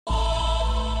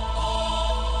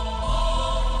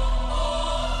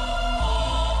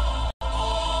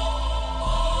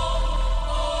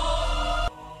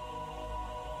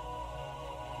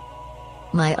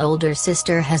My older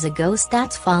sister has a ghost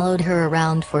that's followed her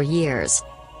around for years.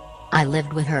 I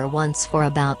lived with her once for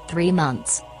about 3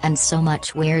 months, and so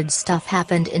much weird stuff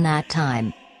happened in that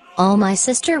time. All my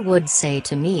sister would say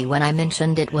to me when I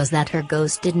mentioned it was that her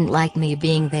ghost didn't like me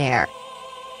being there.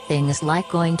 Things like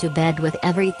going to bed with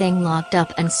everything locked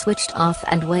up and switched off,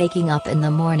 and waking up in the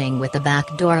morning with the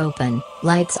back door open,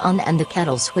 lights on and the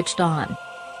kettle switched on.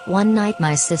 One night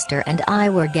my sister and I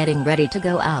were getting ready to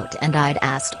go out and I'd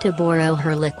asked to borrow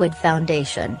her liquid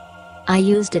foundation. I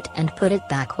used it and put it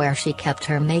back where she kept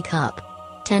her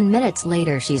makeup. 10 minutes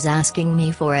later she's asking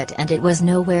me for it and it was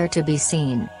nowhere to be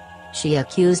seen. She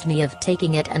accused me of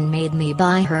taking it and made me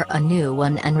buy her a new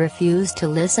one and refused to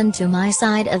listen to my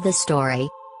side of the story.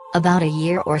 About a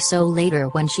year or so later,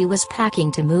 when she was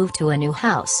packing to move to a new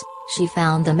house, she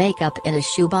found the makeup in a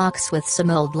shoebox with some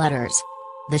old letters.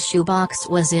 The shoebox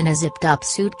was in a zipped-up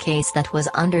suitcase that was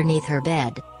underneath her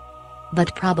bed.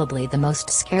 But probably the most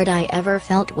scared I ever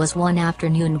felt was one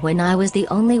afternoon when I was the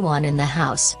only one in the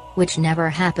house, which never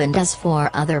happened as 4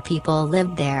 other people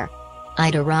lived there.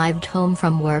 I'd arrived home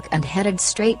from work and headed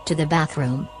straight to the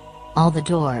bathroom. All the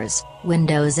doors,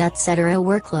 windows etc.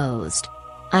 were closed.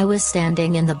 I was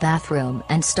standing in the bathroom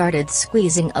and started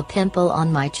squeezing a pimple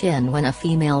on my chin when a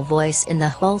female voice in the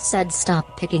hall said,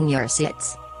 "Stop picking your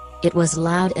zits." It was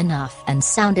loud enough and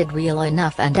sounded real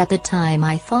enough, and at the time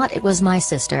I thought it was my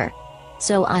sister.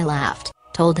 So I laughed,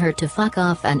 told her to fuck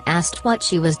off and asked what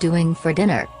she was doing for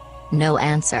dinner. No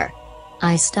answer.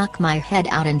 I stuck my head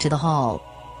out into the hall.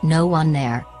 No one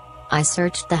there. I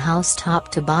searched the house top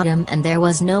to bottom and there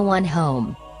was no one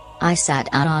home. I sat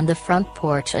out on the front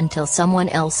porch until someone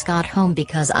else got home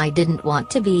because I didn't want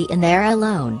to be in there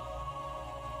alone.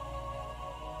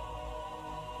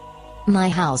 My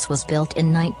house was built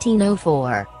in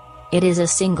 1904. It is a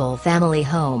single-family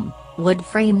home, wood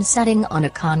frame setting on a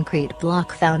concrete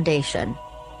block foundation.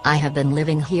 I have been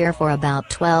living here for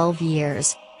about 12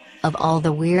 years. Of all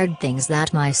the weird things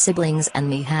that my siblings and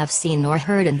me have seen or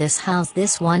heard in this house,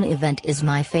 this one event is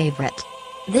my favorite.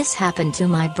 This happened to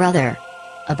my brother.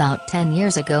 About 10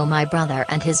 years ago, my brother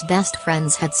and his best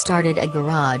friends had started a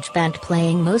garage band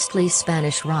playing mostly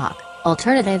Spanish rock,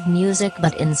 alternative music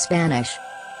but in Spanish.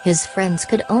 His friends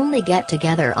could only get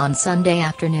together on Sunday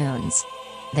afternoons.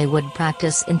 They would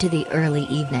practice into the early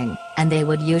evening, and they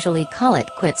would usually call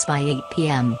it quits by 8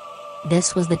 p.m.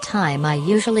 This was the time I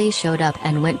usually showed up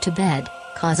and went to bed,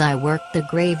 cause I worked the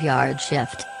graveyard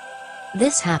shift.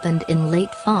 This happened in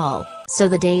late fall, so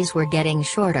the days were getting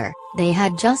shorter. They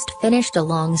had just finished a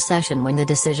long session when the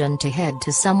decision to head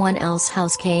to someone else's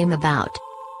house came about.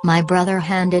 My brother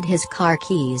handed his car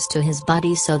keys to his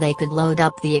buddy so they could load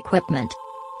up the equipment.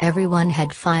 Everyone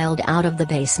had filed out of the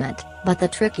basement, but the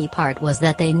tricky part was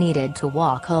that they needed to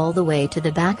walk all the way to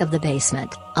the back of the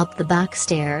basement, up the back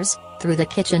stairs, through the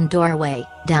kitchen doorway,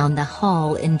 down the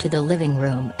hall into the living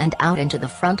room and out into the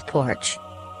front porch.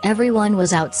 Everyone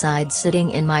was outside sitting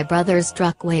in my brother's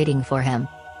truck waiting for him.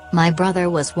 My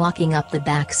brother was walking up the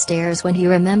back stairs when he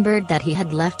remembered that he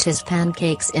had left his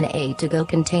pancakes in a to-go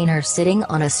container sitting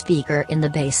on a speaker in the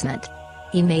basement.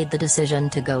 He made the decision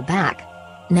to go back.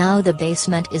 Now the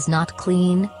basement is not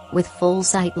clean, with full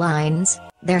sight lines.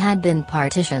 There had been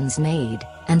partitions made,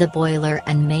 and the boiler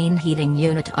and main heating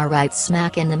unit are right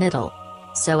smack in the middle.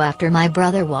 So after my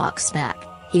brother walks back,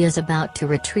 he is about to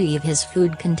retrieve his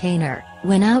food container,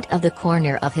 when out of the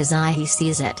corner of his eye he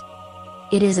sees it.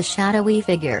 It is a shadowy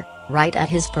figure, right at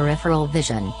his peripheral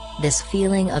vision. This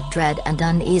feeling of dread and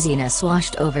uneasiness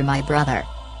washed over my brother.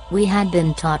 We had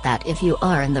been taught that if you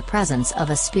are in the presence of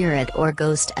a spirit or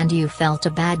ghost and you felt a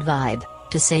bad vibe,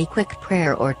 to say quick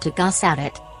prayer or to cuss at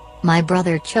it. My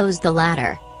brother chose the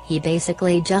latter. He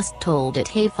basically just told it,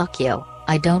 "Hey, fuck you,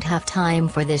 I don't have time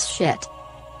for this shit."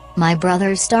 My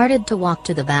brother started to walk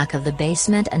to the back of the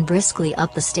basement and briskly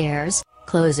up the stairs,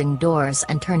 closing doors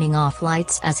and turning off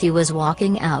lights as he was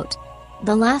walking out.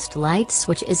 The last light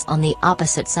switch is on the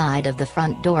opposite side of the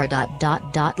front door.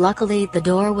 Luckily the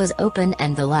door was open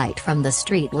and the light from the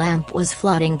street lamp was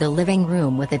flooding the living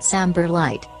room with its amber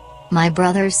light. My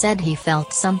brother said he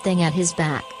felt something at his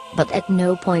back, but at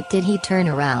no point did he turn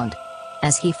around.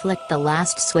 As he flicked the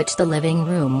last switch, the living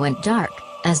room went dark,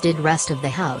 as did rest of the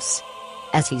house.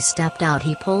 As he stepped out,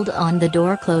 he pulled on the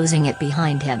door, closing it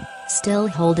behind him. Still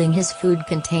holding his food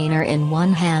container in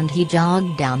one hand, he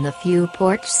jogged down the few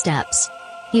porch steps.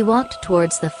 He walked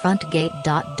towards the front gate.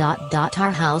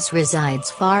 Our house resides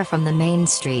far from the main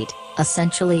street,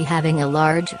 essentially having a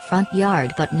large front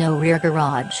yard but no rear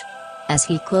garage. As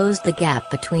he closed the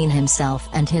gap between himself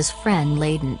and his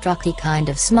friend-laden truck, he kind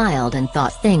of smiled and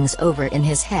thought things over in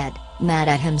his head, mad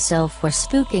at himself for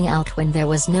spooking out when there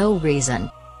was no reason.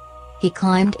 He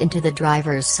climbed into the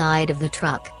driver's side of the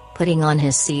truck, putting on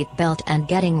his seat belt and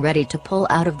getting ready to pull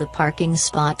out of the parking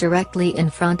spot directly in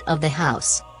front of the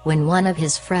house, when one of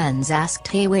his friends asked,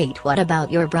 "Hey, wait, what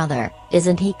about your brother?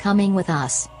 Isn't he coming with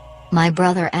us?" My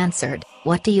brother answered,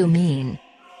 "What do you mean?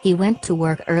 He went to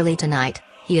work early tonight,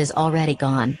 he is already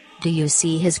gone. Do you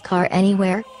see his car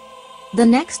anywhere?" The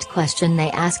next question they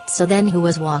asked, "So then who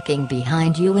was walking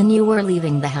behind you when you were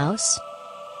leaving the house?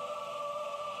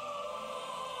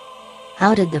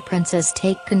 How did the princess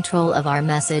take control of our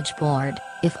message board,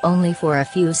 if only for a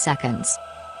few seconds?"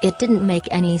 It didn't make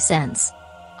any sense.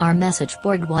 Our message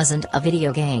board wasn't a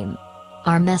video game.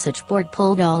 Our message board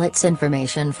pulled all its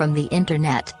information from the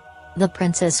internet. The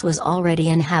princess was already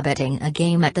inhabiting a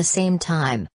game at the same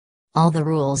time. All the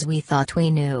rules we thought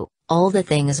we knew, all the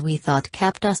things we thought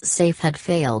kept us safe had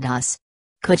failed us.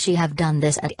 Could she have done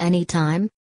this at any time?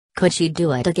 Could she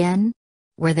do it again?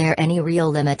 Were there any real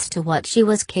limits to what she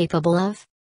was capable of?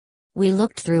 We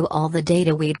looked through all the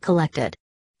data we'd collected.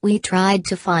 We tried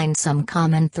to find some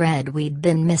common thread we'd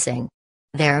been missing.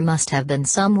 There must have been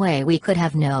some way we could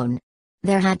have known.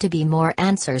 There had to be more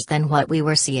answers than what we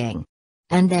were seeing.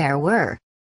 And there were.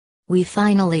 We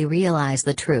finally realized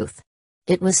the truth.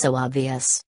 It was so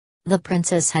obvious. The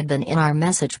princess had been in our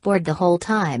message board the whole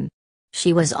time.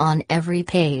 She was on every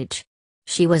page.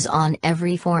 She was on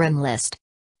every forum list.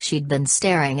 She'd been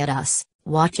staring at us,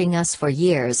 watching us for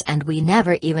years, and we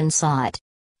never even saw it.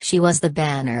 She was the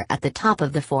banner at the top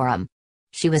of the forum.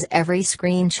 She was every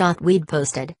screenshot we'd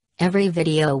posted, every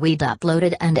video we'd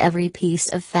uploaded, and every piece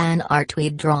of fan art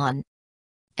we'd drawn.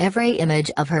 Every image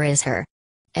of her is her.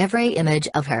 Every image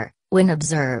of her, when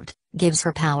observed, gives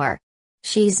her power.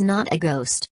 She's not a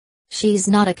ghost. She's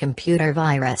not a computer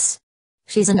virus.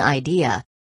 She's an idea.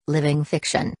 Living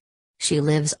fiction. She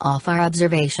lives off our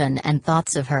observation and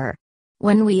thoughts of her.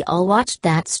 When we all watched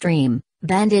that stream,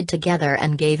 banded together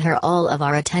and gave her all of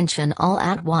our attention all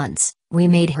at once, we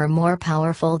made her more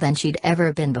powerful than she'd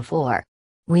ever been before.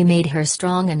 We made her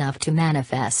strong enough to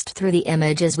manifest through the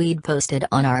images we'd posted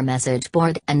on our message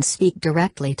board and speak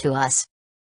directly to us.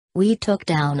 We took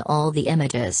down all the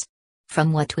images.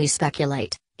 From what we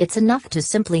speculate, it's enough to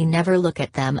simply never look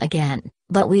at them again,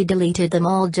 but we deleted them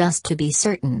all just to be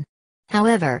certain.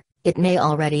 However, it may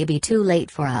already be too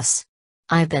late for us.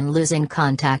 I've been losing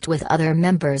contact with other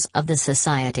members of the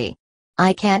society.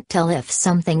 I can't tell if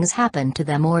something's happened to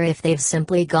them or if they've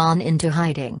simply gone into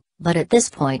hiding, but at this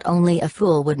point only a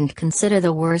fool wouldn't consider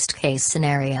the worst-case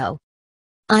scenario.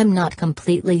 I'm not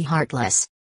completely heartless.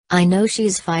 I know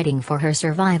she's fighting for her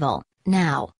survival,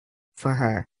 now. For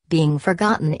her, being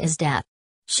forgotten is death.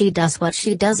 She does what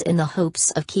she does in the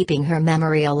hopes of keeping her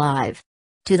memory alive.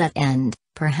 To that end,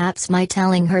 perhaps my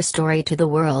telling her story to the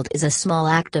world is a small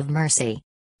act of mercy.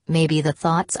 Maybe the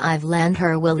thoughts I've lent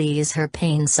her will ease her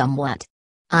pain somewhat.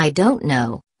 I don't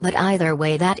know, but either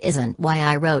way that isn't why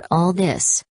I wrote all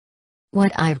this.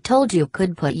 What I've told you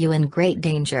could put you in great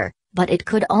danger, but it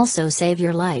could also save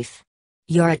your life.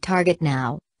 You're a target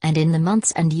now, and in the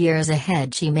months and years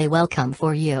ahead she may well come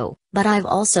for you, but I've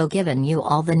also given you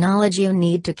all the knowledge you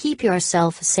need to keep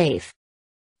yourself safe.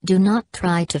 Do not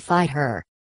try to fight her.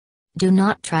 Do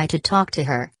not try to talk to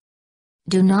her.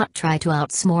 Do not try to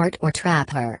outsmart or trap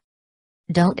her.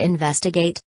 Don't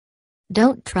investigate.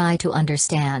 Don't try to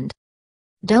understand.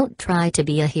 Don't try to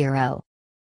be a hero.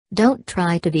 Don't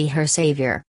try to be her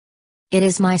savior. It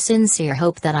is my sincere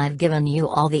hope that I've given you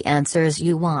all the answers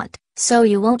you want, so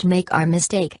you won't make our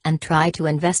mistake and try to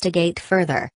investigate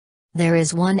further. There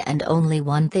is one and only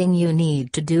one thing you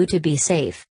need to do to be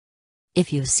safe.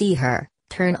 If you see her,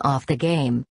 turn off the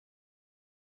game.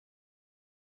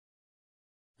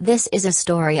 This is a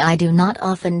story I do not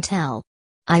often tell.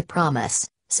 I promise,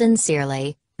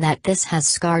 sincerely, that this has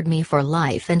scarred me for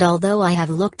life, and although I have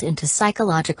looked into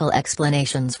psychological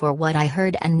explanations for what I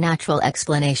heard and natural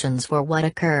explanations for what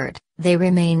occurred, they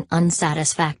remain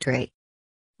unsatisfactory.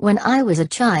 When I was a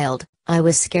child, I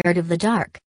was scared of the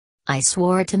dark. I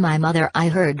swore to my mother I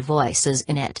heard voices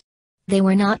in it. They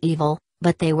were not evil,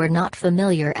 but they were not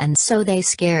familiar, and so they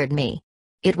scared me.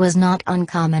 It was not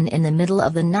uncommon in the middle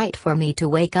of the night for me to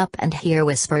wake up and hear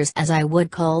whispers, as I would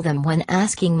call them when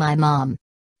asking my mom.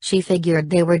 She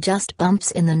figured they were just bumps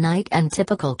in the night and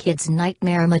typical kids'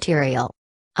 nightmare material.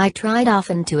 I tried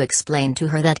often to explain to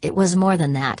her that it was more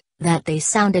than that they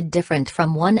sounded different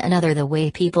from one another the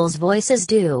way people's voices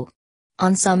do.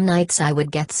 On some nights I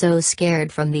would get so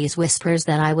scared from these whispers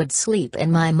that I would sleep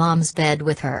in my mom's bed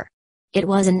with her. It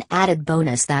was an added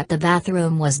bonus that the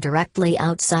bathroom was directly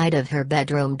outside of her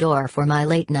bedroom door for my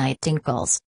late-night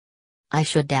tinkles. I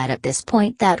should add at this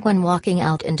point that when walking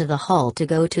out into the hall to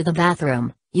go to the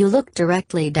bathroom, You look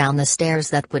directly down the stairs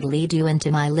that would lead you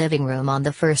into my living room on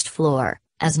the first floor,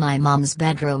 as my mom's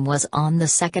bedroom was on the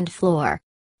second floor.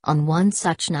 On one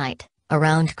such night,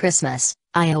 around Christmas,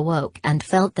 I awoke and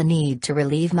felt the need to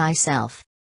relieve myself.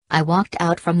 I walked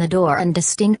out from the door and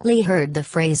distinctly heard the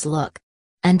phrase "look."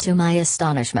 And to my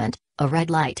astonishment, a red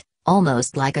light,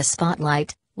 almost like a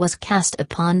spotlight, was cast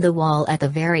upon the wall at the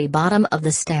very bottom of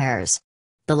the stairs.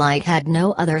 The light had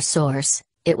no other source,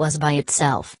 it was by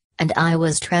itself, and I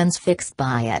was transfixed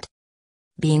by it.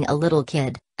 Being a little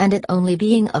kid, and it only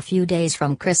being a few days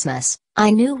from Christmas,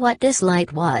 I knew what this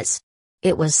light was.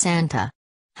 It was Santa.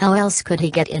 How else could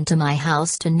he get into my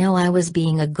house to know I was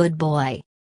being a good boy?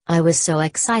 I was so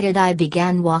excited I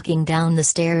began walking down the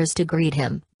stairs to greet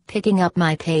him, picking up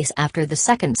my pace after the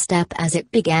second step as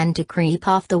it began to creep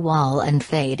off the wall and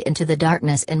fade into the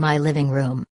darkness in my living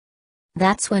room.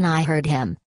 That's when I heard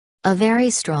him. A very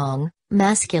strong,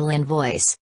 masculine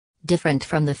voice. Different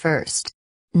from the first.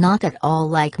 Not at all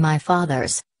like my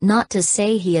father's, not to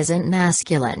say he isn't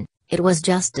masculine, it was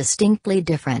just distinctly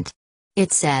different.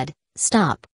 It said,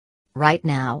 "Stop. Right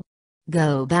now.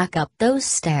 Go back up those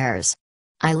stairs."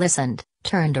 I listened,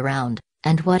 turned around,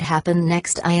 and what happened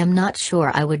next I am not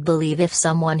sure I would believe if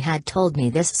someone had told me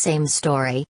this same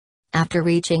story. After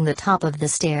reaching the top of the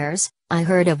stairs, I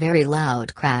heard a very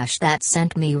loud crash that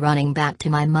sent me running back to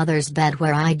my mother's bed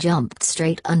where I jumped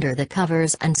straight under the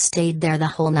covers and stayed there the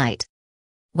whole night.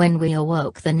 When we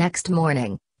awoke the next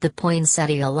morning, the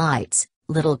poinsettia lights,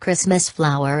 little Christmas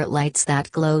flower lights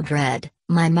that glowed red,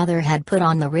 my mother had put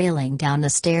on the railing down the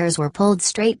stairs were pulled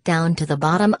straight down to the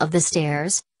bottom of the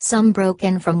stairs, some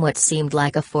broken from what seemed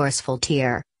like a forceful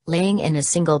tear, laying in a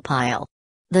single pile.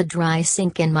 The dry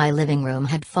sink in my living room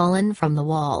had fallen from the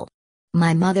wall.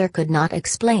 My mother could not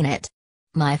explain it.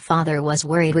 My father was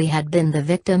worried we had been the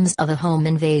victims of a home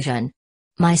invasion.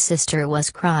 My sister was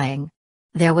crying.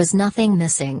 There was nothing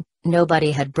missing,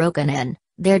 nobody had broken in,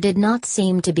 there did not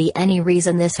seem to be any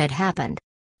reason this had happened.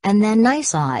 And then I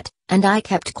saw it, and I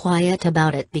kept quiet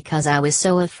about it because I was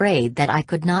so afraid that I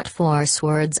could not force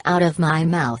words out of my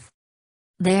mouth.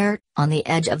 There, on the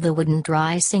edge of the wooden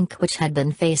dry sink which had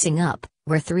been facing up,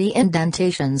 were 3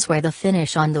 indentations where the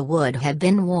finish on the wood had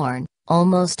been worn,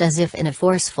 almost as if in a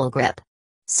forceful grip.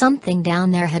 Something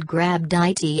down there had grabbed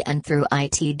it and threw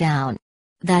it down.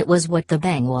 That was what the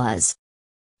bang was.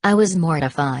 I was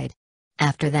mortified.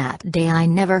 After that day I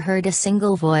never heard a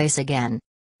single voice again.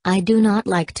 I do not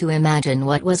like to imagine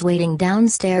what was waiting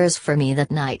downstairs for me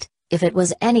that night, if it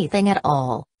was anything at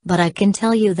all, but I can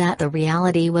tell you that the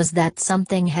reality was that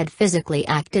something had physically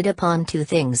acted upon 2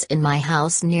 things in my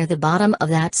house near the bottom of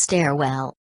that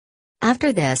stairwell.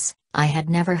 After this, I had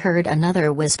never heard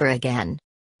another whisper again.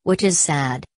 Which is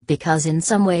sad, because in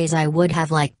some ways I would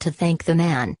have liked to thank the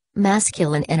man,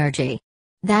 masculine energy,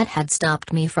 that had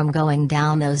stopped me from going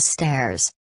down those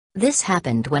stairs. This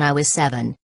happened when I was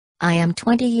 7. I am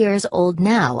 20 years old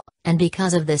now, and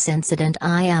because of this incident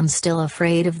I am still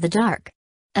afraid of the dark.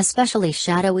 Especially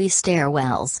shadowy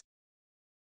stairwells.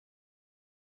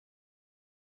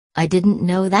 I didn't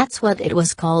know that's what it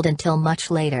was called until much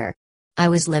later. I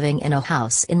was living in a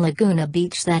house in Laguna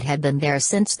Beach that had been there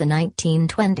since the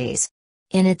 1920s.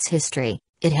 In its history,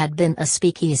 it had been a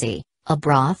speakeasy, a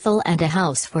brothel and a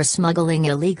house for smuggling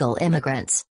illegal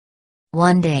immigrants.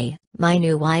 One day, my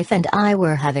new wife and I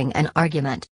were having an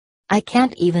argument. I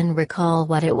can't even recall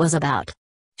what it was about.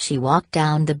 She walked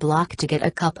down the block to get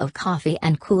a cup of coffee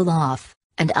and cool off,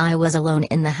 and I was alone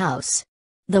in the house.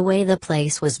 The way the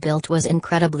place was built was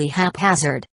incredibly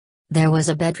haphazard. There was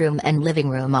a bedroom and living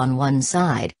room on one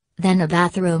side, then a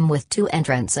bathroom with 2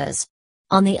 entrances.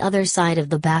 On the other side of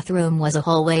the bathroom was a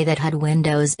hallway that had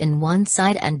windows in one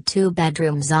side and 2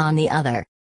 bedrooms on the other.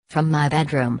 From my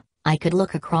bedroom, I could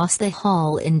look across the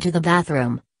hall into the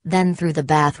bathroom, then through the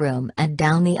bathroom and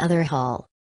down the other hall.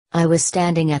 I was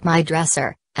standing at my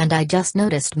dresser, and I just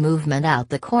noticed movement out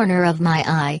the corner of my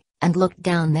eye, and looked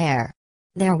down there.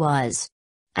 There was.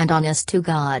 And honest to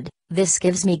God, this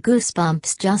gives me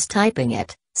goosebumps just typing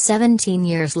it, 17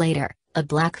 years later, a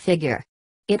black figure.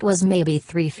 It was maybe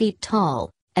 3 feet tall,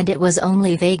 and it was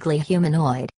only vaguely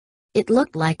humanoid. It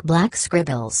looked like black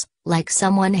scribbles, like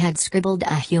someone had scribbled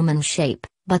a human shape,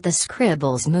 but the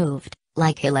scribbles moved,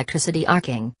 like electricity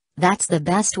arcing. That's the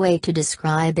best way to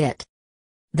describe it.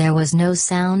 There was no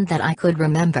sound that I could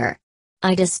remember.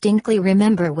 I distinctly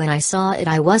remember when I saw it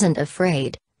I wasn't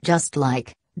afraid, just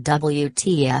like,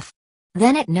 WTF.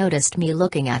 Then it noticed me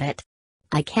looking at it.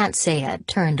 I can't say it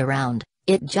turned around,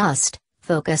 it just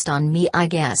focused on me I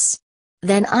guess.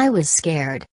 Then I was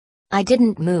scared. I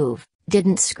didn't move,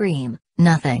 didn't scream,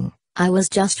 nothing, I was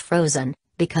just frozen,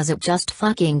 because it just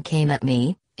fucking came at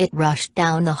me. It rushed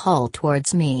down the hall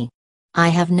towards me. I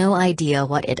have no idea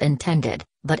what it intended,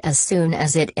 but as soon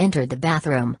as it entered the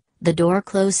bathroom, the door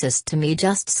closest to me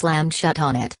just slammed shut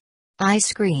on it. I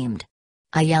screamed.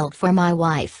 I yelled for my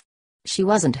wife. She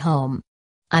wasn't home.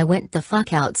 I went the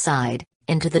fuck outside,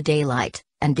 into the daylight,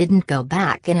 and didn't go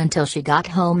back in until she got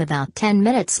home about 10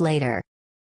 minutes later.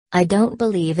 I don't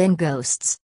believe in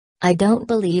ghosts. I don't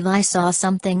believe I saw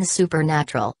something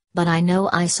supernatural, but I know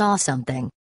I saw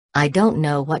something. I don't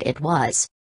know what it was.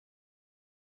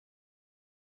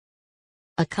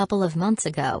 A couple of months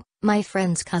ago, my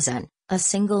friend's cousin, a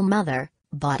single mother,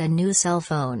 bought a new cell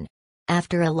phone.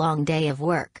 After a long day of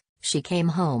work, she came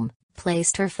home,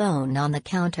 placed her phone on the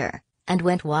counter, and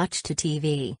went watch to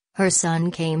TV. Her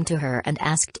son came to her and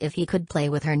asked if he could play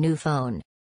with her new phone.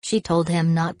 She told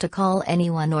him not to call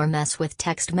anyone or mess with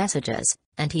text messages,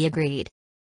 and he agreed.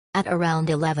 At around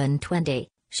 11:20,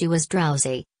 she was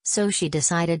drowsy, so she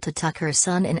decided to tuck her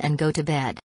son in and go to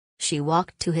bed. She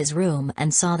walked to his room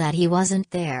and saw that he wasn't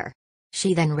there.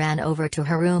 She then ran over to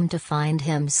her room to find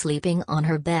him sleeping on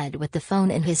her bed with the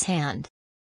phone in his hand.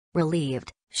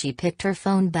 Relieved, she picked her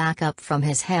phone back up from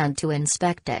his hand to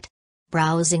inspect it.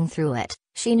 Browsing through it,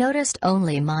 she noticed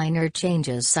only minor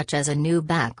changes such as a new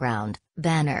background,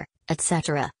 banner,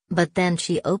 etc., but then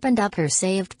she opened up her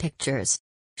saved pictures.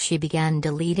 She began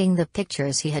deleting the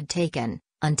pictures he had taken,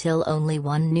 until only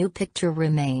one new picture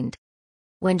remained.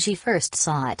 When she first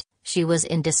saw it, she was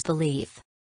in disbelief.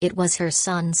 It was her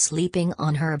son sleeping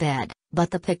on her bed,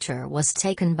 but the picture was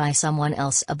taken by someone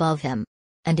else above him.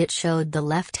 And it showed the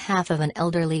left half of an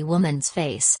elderly woman's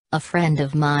face. A friend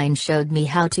of mine showed me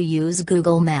how to use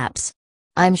Google Maps.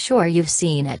 I'm sure you've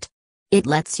seen it. It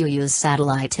lets you use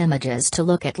satellite images to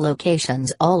look at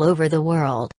locations all over the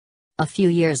world. A few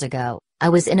years ago, I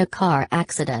was in a car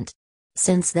accident.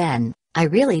 Since then, I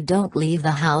really don't leave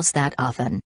the house that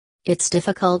often. It's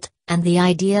difficult, and the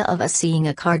idea of seeing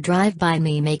a car drive by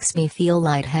me makes me feel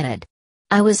lightheaded.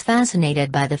 I was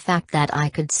fascinated by the fact that I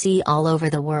could see all over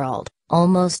the world,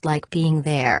 almost like being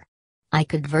there. I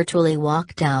could virtually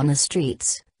walk down the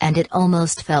streets, and it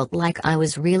almost felt like I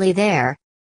was really there.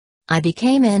 I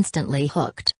became instantly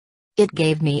hooked. It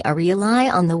gave me a real eye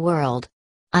on the world.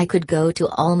 I could go to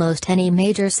almost any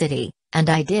major city, and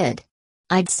I did.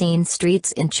 I'd seen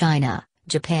streets in China,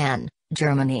 Japan,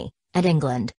 Germany, and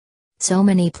England. So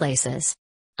many places.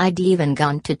 I'd even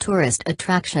gone to tourist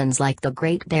attractions like the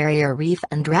Great Barrier Reef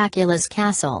and Dracula's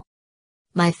Castle.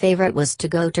 My favorite was to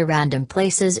go to random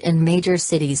places in major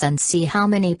cities and see how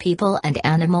many people and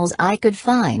animals I could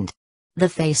find. The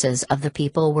faces of the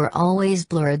people were always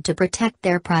blurred to protect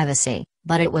their privacy,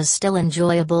 but it was still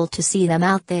enjoyable to see them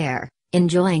out there,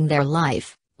 enjoying their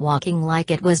life, walking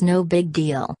like it was no big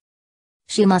deal.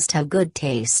 She must have good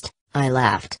taste, I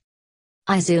laughed.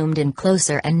 I zoomed in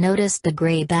closer and noticed the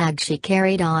gray bag she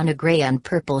carried on a gray and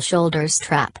purple shoulder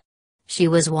strap. She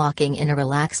was walking in a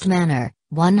relaxed manner,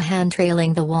 one hand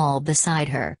trailing the wall beside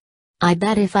her. I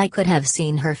bet if I could have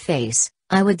seen her face,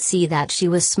 I would see that she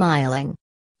was smiling.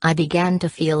 I began to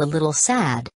feel a little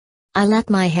sad. I let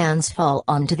my hands fall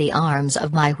onto the arms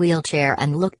of my wheelchair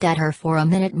and looked at her for a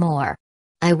minute more.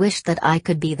 I wished that I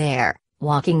could be there,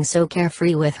 walking so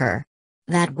carefree with her.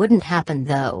 That wouldn't happen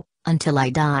though, until I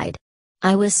died.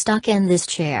 I was stuck in this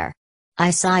chair.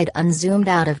 I sighed and zoomed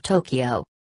out of Tokyo.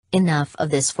 Enough of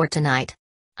this for tonight.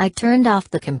 I turned off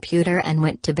the computer and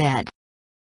went to bed.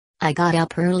 I got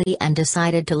up early and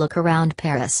decided to look around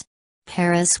Paris.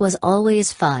 Paris was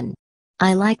always fun.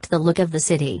 I liked the look of the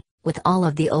city, with all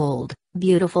of the old,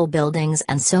 beautiful buildings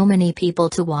and so many people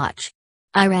to watch.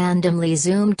 I randomly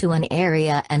zoomed to an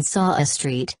area and saw a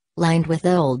street, lined with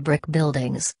old brick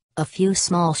buildings, a few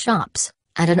small shops,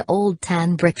 and an old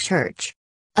tan brick church.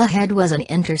 Ahead was an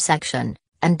intersection,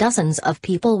 and dozens of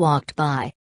people walked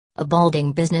by. A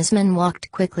balding businessman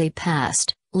walked quickly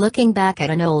past, looking back at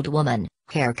an old woman,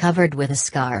 hair covered with a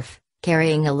scarf,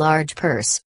 carrying a large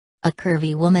purse. A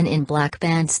curvy woman in black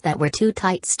pants that were too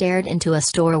tight stared into a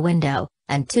store window,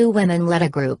 and two women led a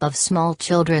group of small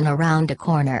children around a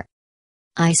corner.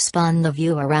 I spun the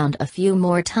view around a few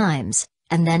more times,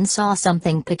 and then saw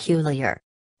something peculiar.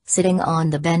 Sitting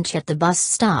on the bench at the bus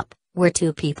stop, were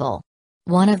two people.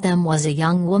 One of them was a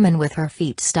young woman with her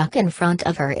feet stuck in front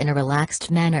of her in a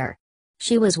relaxed manner.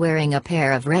 She was wearing a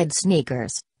pair of red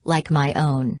sneakers, like my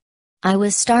own. I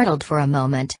was startled for a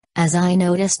moment, as I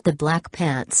noticed the black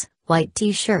pants, white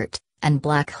t-shirt, and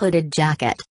black hooded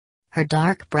jacket. Her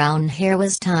dark brown hair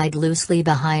was tied loosely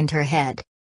behind her head.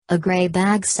 A gray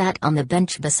bag sat on the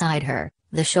bench beside her,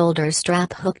 the shoulder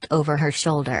strap hooked over her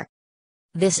shoulder.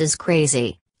 This is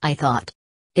crazy, I thought.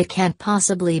 It can't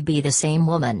possibly be the same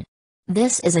woman.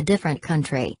 This is a different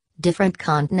country, Different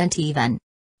continent even.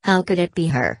 How could it be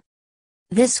her?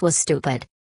 This was stupid.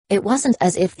 It wasn't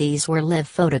as if these were live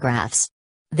photographs.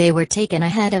 They were taken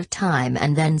ahead of time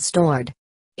and then stored.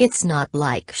 It's not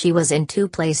like she was in two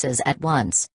places at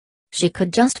once. She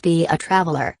could just be a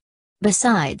traveler.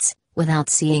 Besides,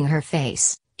 without seeing her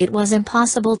face, it was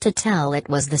impossible to tell it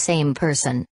was the same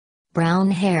person. Brown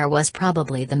hair was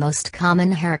probably the most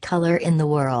common hair color in the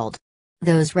world.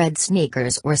 Those red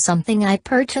sneakers were something I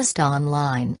purchased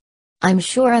online. I'm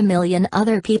sure a million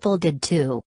other people did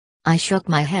too. I shook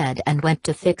my head and went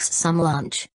to fix some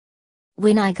lunch.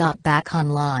 When I got back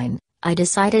online, I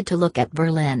decided to look at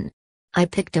Berlin. I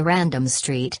picked a random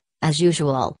street, as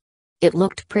usual. It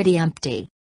looked pretty empty.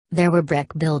 There were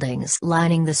brick buildings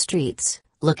lining the streets,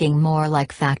 looking more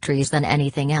like factories than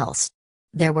anything else.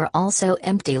 There were also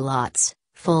empty lots,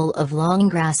 full of long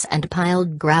grass and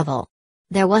piled gravel.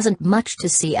 There wasn't much to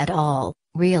see at all,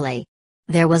 really.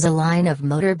 There was a line of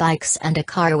motorbikes and a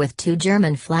car with two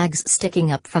German flags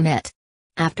sticking up from it.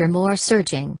 After more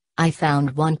searching, I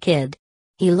found one kid.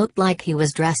 He looked like he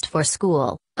was dressed for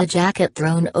school, a jacket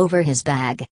thrown over his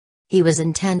bag. He was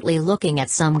intently looking at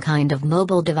some kind of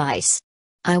mobile device.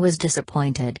 I was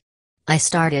disappointed. I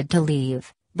started to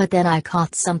leave, but then I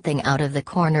caught something out of the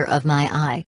corner of my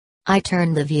eye. I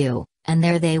turned the view, and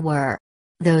there they were.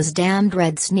 Those damned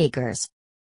red sneakers.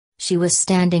 She was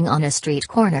standing on a street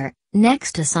corner,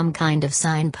 next to some kind of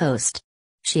signpost.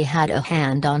 She had a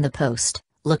hand on the post,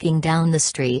 looking down the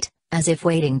street, as if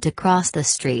waiting to cross the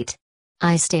street.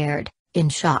 I stared, in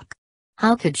shock.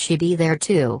 How could she be there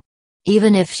too?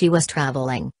 Even if she was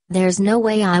traveling, there's no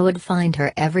way I would find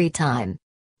her every time.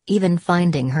 Even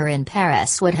finding her in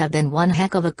Paris would have been one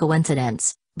heck of a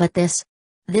coincidence, but this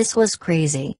was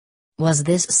crazy. Was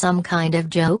this some kind of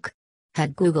joke?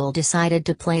 Had Google decided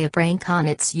to play a prank on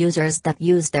its users that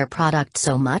use their product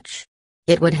so much?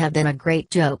 It would have been a great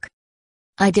joke.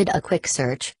 I did a quick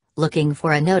search, looking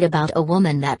for a note about a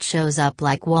woman that shows up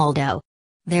like Waldo.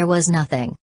 There was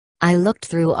nothing. I looked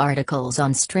through articles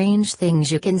on strange things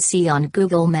you can see on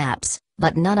Google Maps,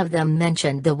 but none of them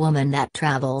mentioned the woman that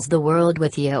travels the world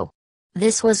with you.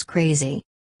 This was crazy.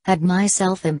 Had my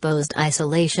self-imposed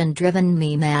isolation driven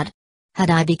me mad? Had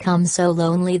I become so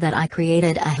lonely that I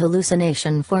created a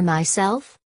hallucination for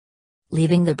myself?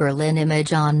 Leaving the Berlin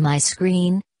image on my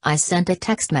screen, I sent a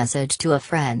text message to a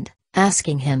friend,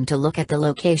 asking him to look at the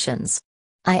locations.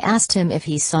 I asked him if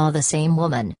he saw the same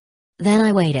woman. Then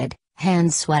I waited,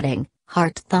 hands sweating,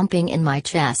 heart thumping in my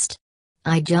chest.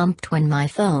 I jumped when my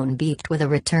phone beeped with a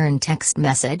return text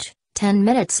message, 10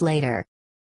 minutes later.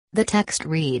 The text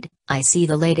read, "I see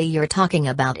the lady you're talking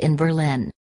about in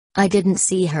Berlin. I didn't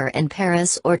see her in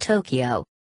Paris or Tokyo.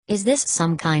 Is this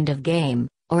some kind of game,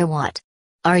 or what?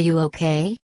 Are you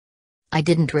okay?" I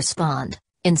didn't respond,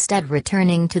 instead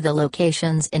returning to the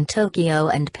locations in Tokyo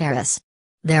and Paris.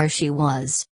 There she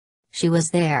was. She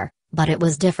was there, but it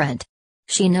was different.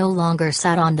 She no longer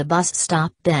sat on the bus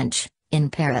stop bench, in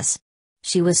Paris.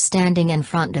 She was standing in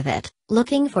front of it,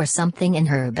 looking for something in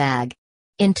her bag.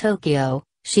 In Tokyo,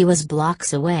 she was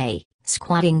blocks away,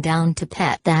 squatting down to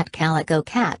pet that calico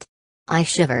cat. I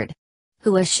shivered.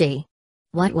 Who was she?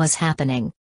 What was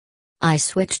happening? I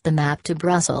switched the map to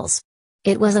Brussels.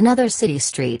 It was another city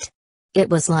street. It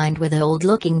was lined with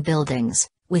old-looking buildings,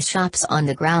 with shops on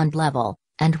the ground level,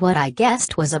 and what I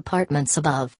guessed was apartments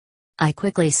above. I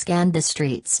quickly scanned the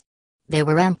streets. They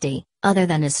were empty, other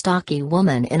than a stocky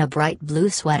woman in a bright blue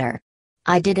sweater.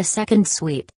 I did a second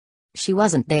sweep. She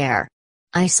wasn't there.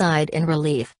 I sighed in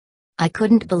relief. I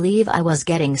couldn't believe I was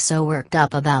getting so worked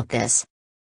up about this.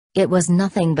 It was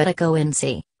nothing but a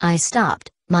coincidence. I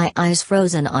stopped, my eyes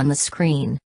frozen on the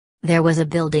screen. There was a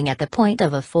building at the point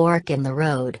of a fork in the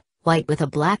road, white with a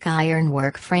black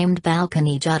ironwork framed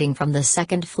balcony jutting from the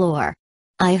second floor.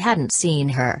 I hadn't seen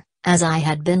her, as I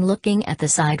had been looking at the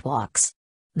sidewalks.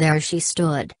 There she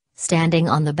stood, standing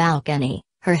on the balcony,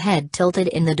 her head tilted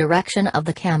in the direction of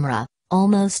the camera,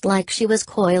 almost like she was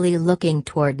coyly looking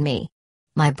toward me.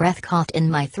 My breath caught in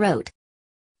my throat.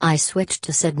 I switched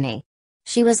to Sydney.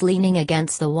 She was leaning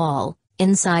against the wall,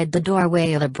 inside the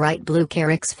doorway of a bright blue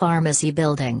Carrick's Pharmacy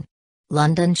building.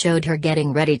 London showed her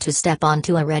getting ready to step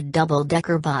onto a red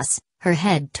double-decker bus, her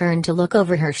head turned to look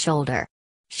over her shoulder.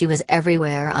 She was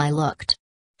everywhere I looked.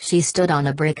 She stood on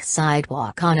a brick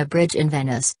sidewalk on a bridge in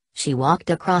Venice, she walked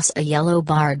across a yellow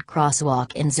barred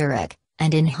crosswalk in Zurich,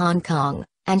 and in Hong Kong,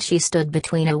 and she stood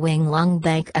between a Wing Lung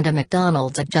Bank and a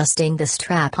McDonald's adjusting the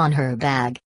strap on her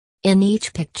bag. In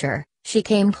each picture, she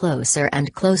came closer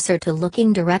and closer to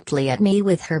looking directly at me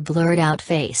with her blurred-out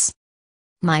face.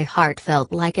 My heart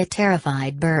felt like a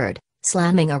terrified bird,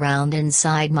 slamming around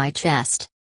inside my chest.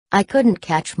 I couldn't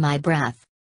catch my breath.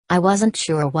 I wasn't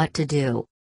sure what to do.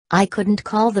 I couldn't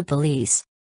call the police.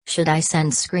 Should I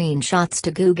send screenshots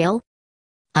to Google?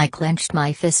 I clenched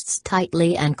my fists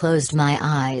tightly and closed my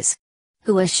eyes.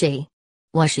 Who was she?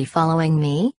 Was she following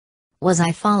me? Was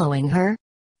I following her?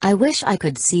 I wish I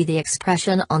could see the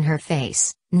expression on her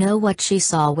face, know what she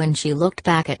saw when she looked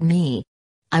back at me.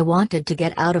 I wanted to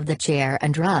get out of the chair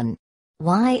and run.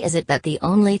 Why is it that the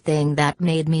only thing that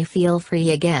made me feel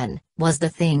free again was the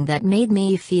thing that made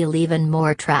me feel even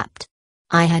more trapped?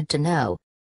 I had to know.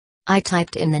 I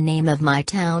typed in the name of my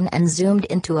town and zoomed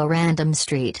into a random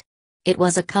street. It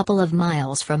was a couple of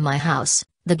miles from my house.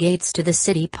 The gates to the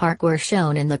city park were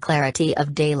shown in the clarity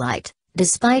of daylight,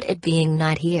 despite it being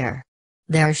night here.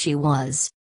 There she was.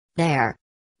 There.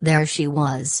 There she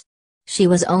was. She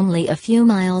was only a few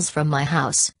miles from my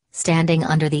house, standing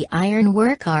under the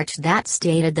ironwork arch that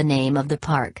stated the name of the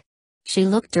park. She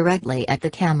looked directly at the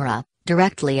camera,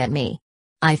 directly at me.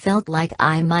 I felt like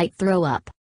I might throw up.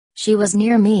 She was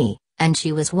near me, and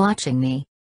she was watching me.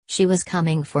 She was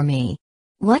coming for me.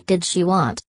 What did she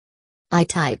want? I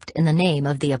typed in the name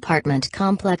of the apartment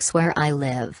complex where I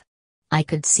live. I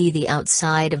could see the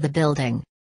outside of the building.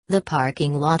 The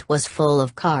parking lot was full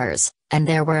of cars, and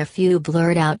there were a few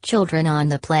blurred-out children on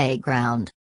the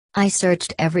playground. I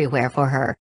searched everywhere for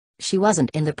her. She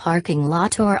wasn't in the parking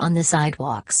lot or on the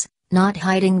sidewalks, not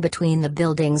hiding between the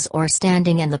buildings or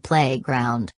standing in the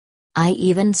playground. I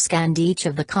even scanned each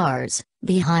of the cars,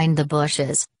 behind the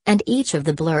bushes, and each of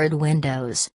the blurred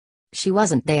windows. She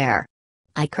wasn't there.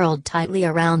 I curled tightly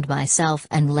around myself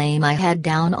and lay my head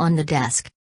down on the desk.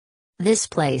 This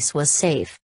place was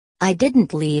safe. I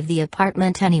didn't leave the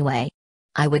apartment anyway.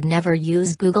 I would never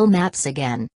use Google Maps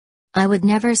again. I would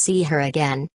never see her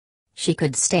again. She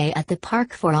could stay at the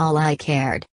park for all I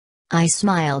cared. I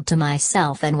smiled to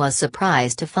myself and was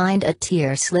surprised to find a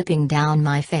tear slipping down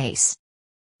my face.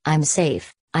 I'm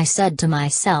safe, I said to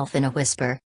myself in a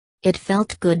whisper. It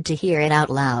felt good to hear it out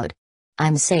loud.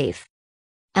 I'm safe.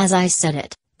 As I said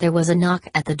it, there was a knock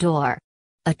at the door.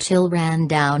 A chill ran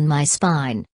down my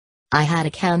spine. I had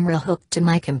a camera hooked to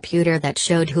my computer that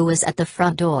showed who was at the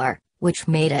front door, which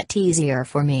made it easier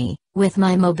for me, with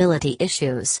my mobility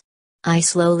issues. I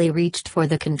slowly reached for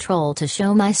the control to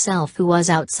show myself who was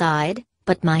outside,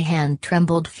 but my hand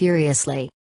trembled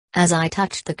furiously. As I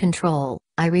touched the control,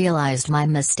 I realized my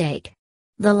mistake.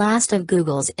 The last of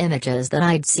Google's images that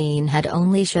I'd seen had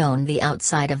only shown the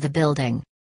outside of the building.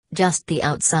 Just the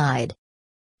outside.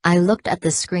 I looked at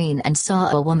the screen and saw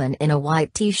a woman in a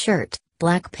white t-shirt,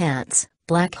 black pants,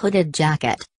 black hooded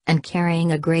jacket, and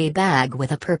carrying a gray bag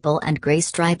with a purple and gray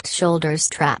striped shoulder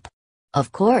strap.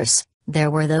 Of course,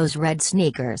 there were those red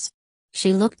sneakers.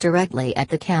 She looked directly at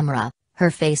the camera, her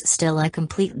face still a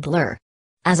complete blur.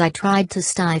 As I tried to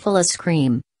stifle a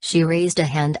scream, she raised a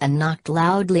hand and knocked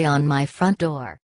loudly on my front door.